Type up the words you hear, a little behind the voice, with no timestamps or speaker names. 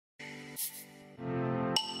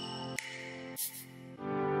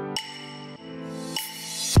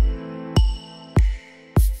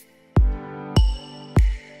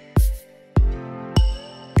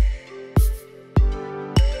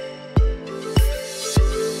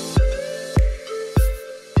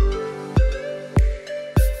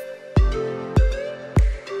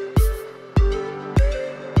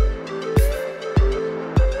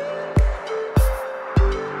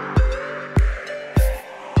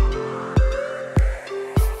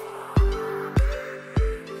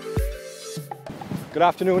Good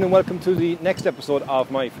afternoon and welcome to the next episode of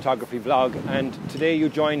my photography vlog, and today you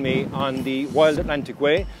join me on the Wild Atlantic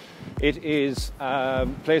Way. It is a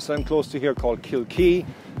place that I'm close to here called Kilkee,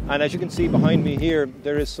 and as you can see behind me here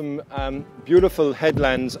there is some beautiful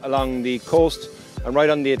headlands along the coast and right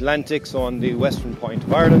on the Atlantic, so on the western point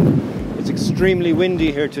of Ireland. It's extremely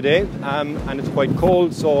windy here today and it's quite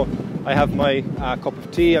cold, so I have my cup of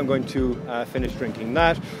tea. I'm going to finish drinking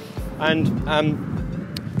that, and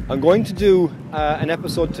I'm going to do an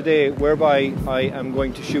episode today whereby I am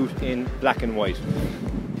going to shoot in black and white.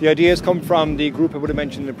 The idea has come from the group I would have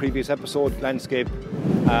mentioned in the previous episode, Landscape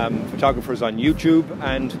Photographers on YouTube,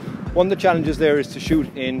 and one of the challenges there is to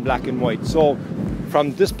shoot in black and white. So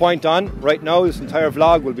from this point on, right now, this entire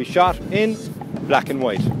vlog will be shot in black and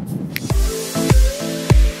white.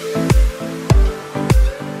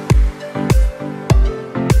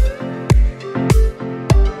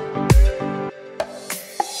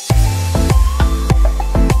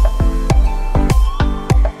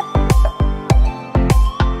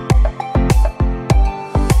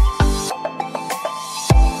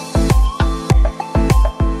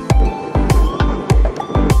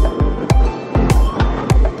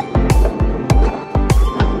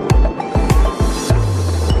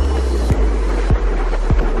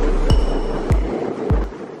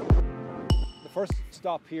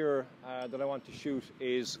 Stop here that I want to shoot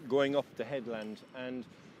is going up the headland, and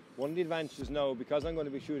one of the advantages now, because I'm going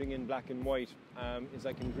to be shooting in black and white, is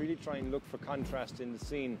I can really try and look for contrast in the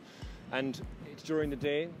scene. And it's during the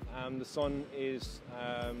day, the sun is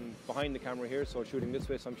behind the camera here, so shooting this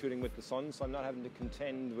way, so I'm shooting with the sun, so I'm not having to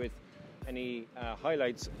contend with any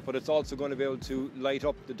highlights, but it's also going to be able to light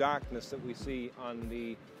up the darkness that we see on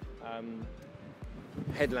the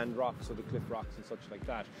headland rocks, or the cliff rocks and such like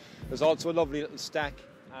that. There's also a lovely little stack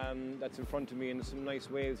that's in front of me, and there's some nice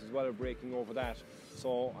waves as well are breaking over that.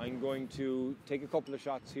 So I'm going to take a couple of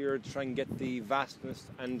shots here to try and get the vastness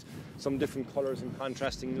and some different colours and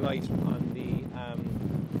contrasting light on the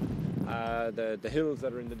hills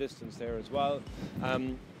that are in the distance there as well.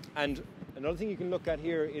 And another thing you can look at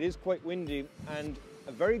here, it is quite windy, and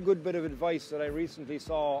a very good bit of advice that I recently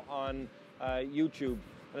saw on YouTube,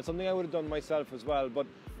 and it's something I would have done myself as well, but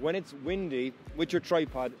when it's windy, with your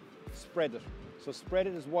tripod, spread it. So spread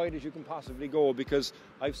it as wide as you can possibly go, because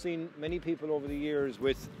I've seen many people over the years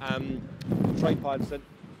with tripods that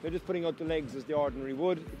they're just putting out the legs as they ordinarily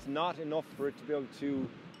would. It's not enough for it to be able to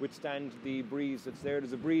withstand the breeze that's there.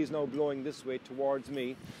 There's a breeze now blowing this way towards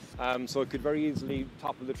me, so it could very easily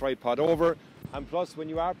topple the tripod over. And plus, when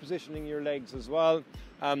you are positioning your legs as well,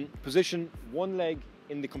 position one leg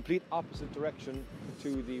in the complete opposite direction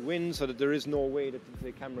to the wind, so that there is no way that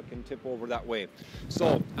the camera can tip over that way.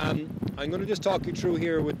 So I'm going to just talk you through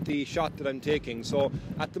here with the shot that I'm taking. So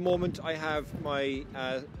at the moment I have my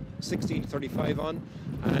 16-35 on,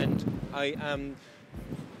 and I am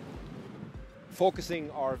focusing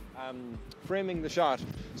or framing the shot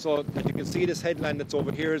so that you can see this headland that's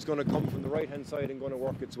over here is going to come from the right hand side and going to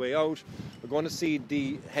work its way out. We're going to see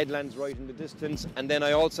the headlands right in the distance, and then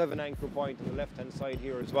I also have an anchor point on the left hand side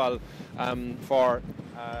here as well for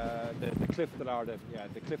the cliff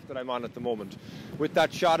the cliff that I'm on at the moment. With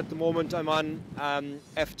that shot at the moment, I'm on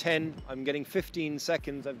F10. I'm getting 15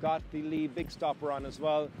 seconds. I've got the Lee big stopper on as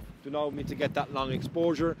well to allow me to get that long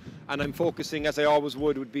exposure, and I'm focusing, as I always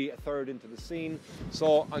would be a third into the scene.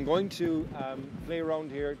 So I'm going to play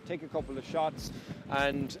around here, take a couple of shots,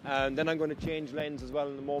 and then I'm going to change lens as well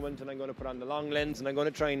in a moment, and I'm going to put on the long lens, and I'm going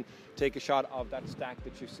to try and take a shot of that stack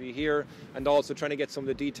that you see here, and also trying to get some of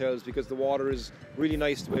the details, because the water is really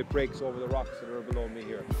nice the way it breaks over the rocks that are below me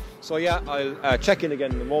here. So yeah, I'll check in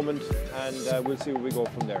again in a moment, and we'll see where we go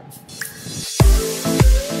from there.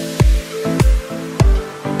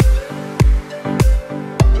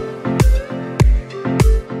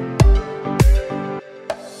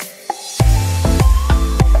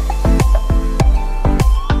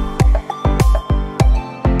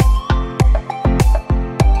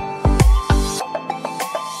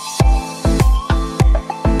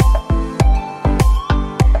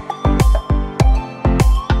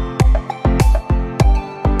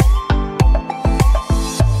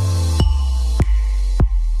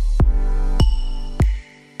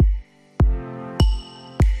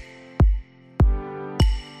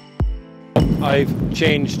 I've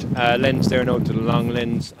changed lens there now to the long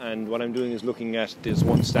lens, and what I'm doing is looking at this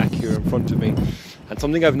one stack here in front of me. And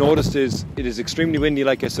something I've noticed is it is extremely windy,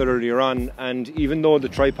 like I said earlier on, and even though the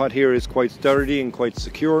tripod here is quite sturdy and quite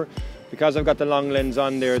secure, because I've got the long lens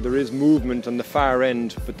on there, there is movement on the far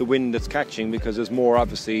end with the wind that's catching, because there's more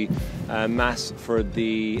obviously mass for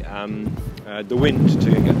the wind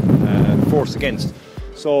to get force against.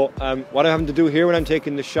 So what I'm having to do here when I'm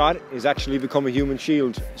taking the shot is actually become a human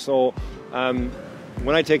shield. So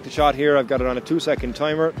when I take the shot here, I've got it on a 2-second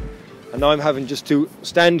timer, and now I'm having just to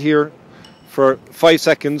stand here for 5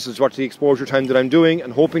 seconds, is what the exposure time that I'm doing,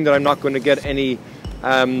 and hoping that I'm not going to get any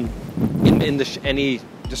any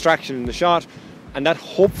distraction in the shot, and that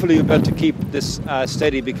hopefully will be able to keep this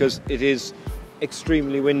steady, because it is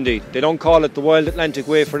extremely windy. They don't call it the Wild Atlantic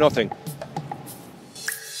Way for nothing.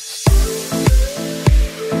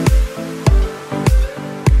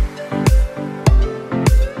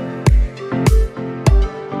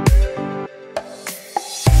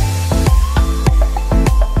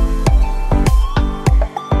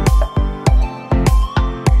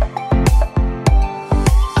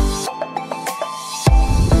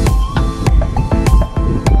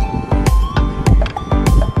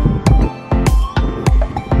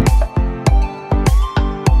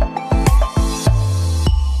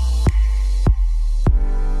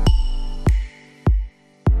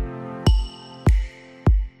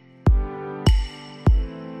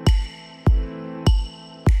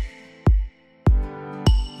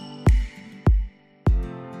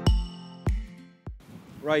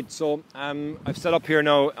 Right, so I've set up here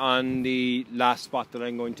now on the last spot that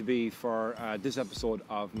I'm going to be for this episode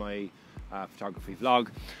of my photography vlog.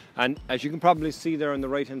 And as you can probably see there on the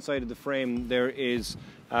right hand side of the frame, there is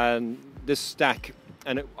this stack.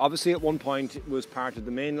 And it, obviously at one point it was part of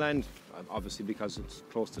the mainland, obviously because it's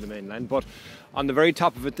close to the mainland. But on the very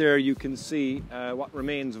top of it there, you can see what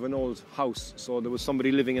remains of an old house. So there was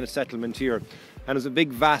somebody living in a settlement here. And there's a big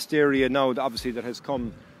vast area now, obviously, that has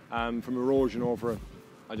come from erosion over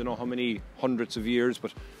I don't know how many hundreds of years,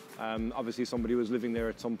 but obviously somebody was living there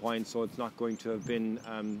at some point, so it's not going to have been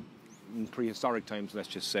in prehistoric times, let's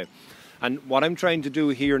just say. And what I'm trying to do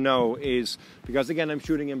here now is, because again I'm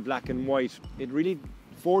shooting in black and white, it really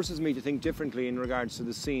forces me to think differently in regards to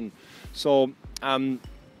the scene. So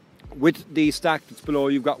with the stack that's below,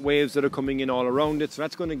 you've got waves that are coming in all around it, so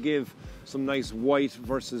that's going to give some nice white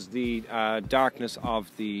versus the darkness of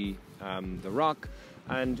the rock.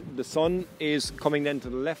 And the sun is coming then to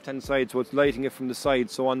the left hand side, so it's lighting it from the side.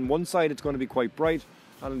 So on one side it's going to be quite bright,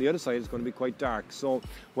 and on the other side it's going to be quite dark. So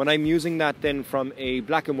when I'm using that then from a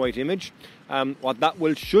black and white image, what that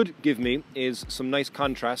should give me is some nice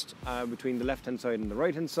contrast between the left hand side and the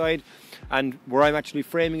right hand side. And where I'm actually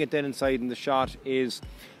framing it then inside in the shot is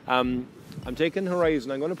I'm taking the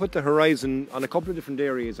horizon. I'm going to put the horizon on a couple of different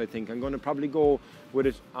areas, I think. I'm going to probably go with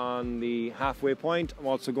it on the halfway point. I'm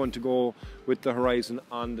also going to go with the horizon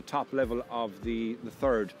on the top level of the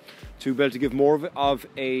third, to be able to give more of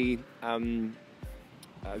a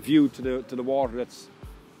view to the water that's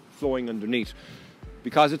flowing underneath.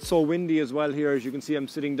 Because it's so windy as well here, as you can see, I'm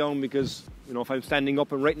sitting down because, you know, if I'm standing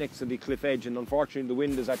up and right next to the cliff edge, and unfortunately the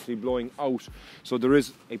wind is actually blowing out, so there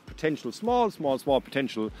is a potential, small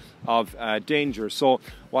potential of danger. So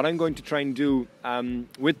what I'm going to try and do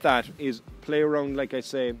with that is play around, like I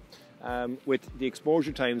say, with the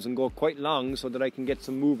exposure times and go quite long, so that I can get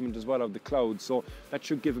some movement as well of the clouds. So that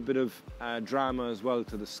should give a bit of drama as well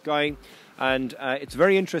to the sky. And it's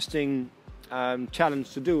very interesting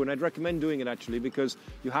challenge to do, and I'd recommend doing it actually, because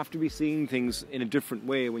you have to be seeing things in a different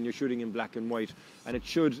way when you're shooting in black and white, and it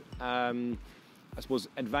should I suppose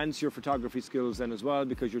advance your photography skills then as well,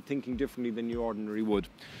 because you're thinking differently than you ordinarily would.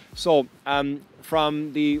 So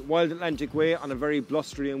from the Wild Atlantic Way on a very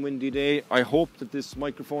blustery and windy day, I hope that this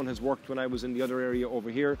microphone has worked when I was in the other area over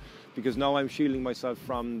here, because now I'm shielding myself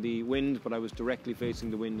from the wind, but I was directly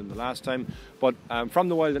facing the wind in the last time. But from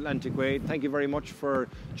the Wild Atlantic Way, thank you very much for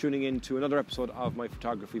tuning in to another episode of my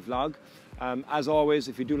photography vlog. As always,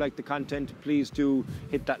 if you do like the content, please do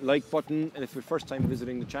hit that like button, and if you're first time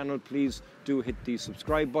visiting the channel, please do hit the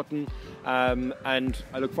subscribe button, and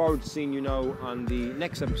I look forward to seeing you now on the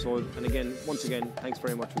next episode. And again, once again, thanks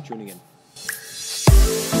very much for tuning in.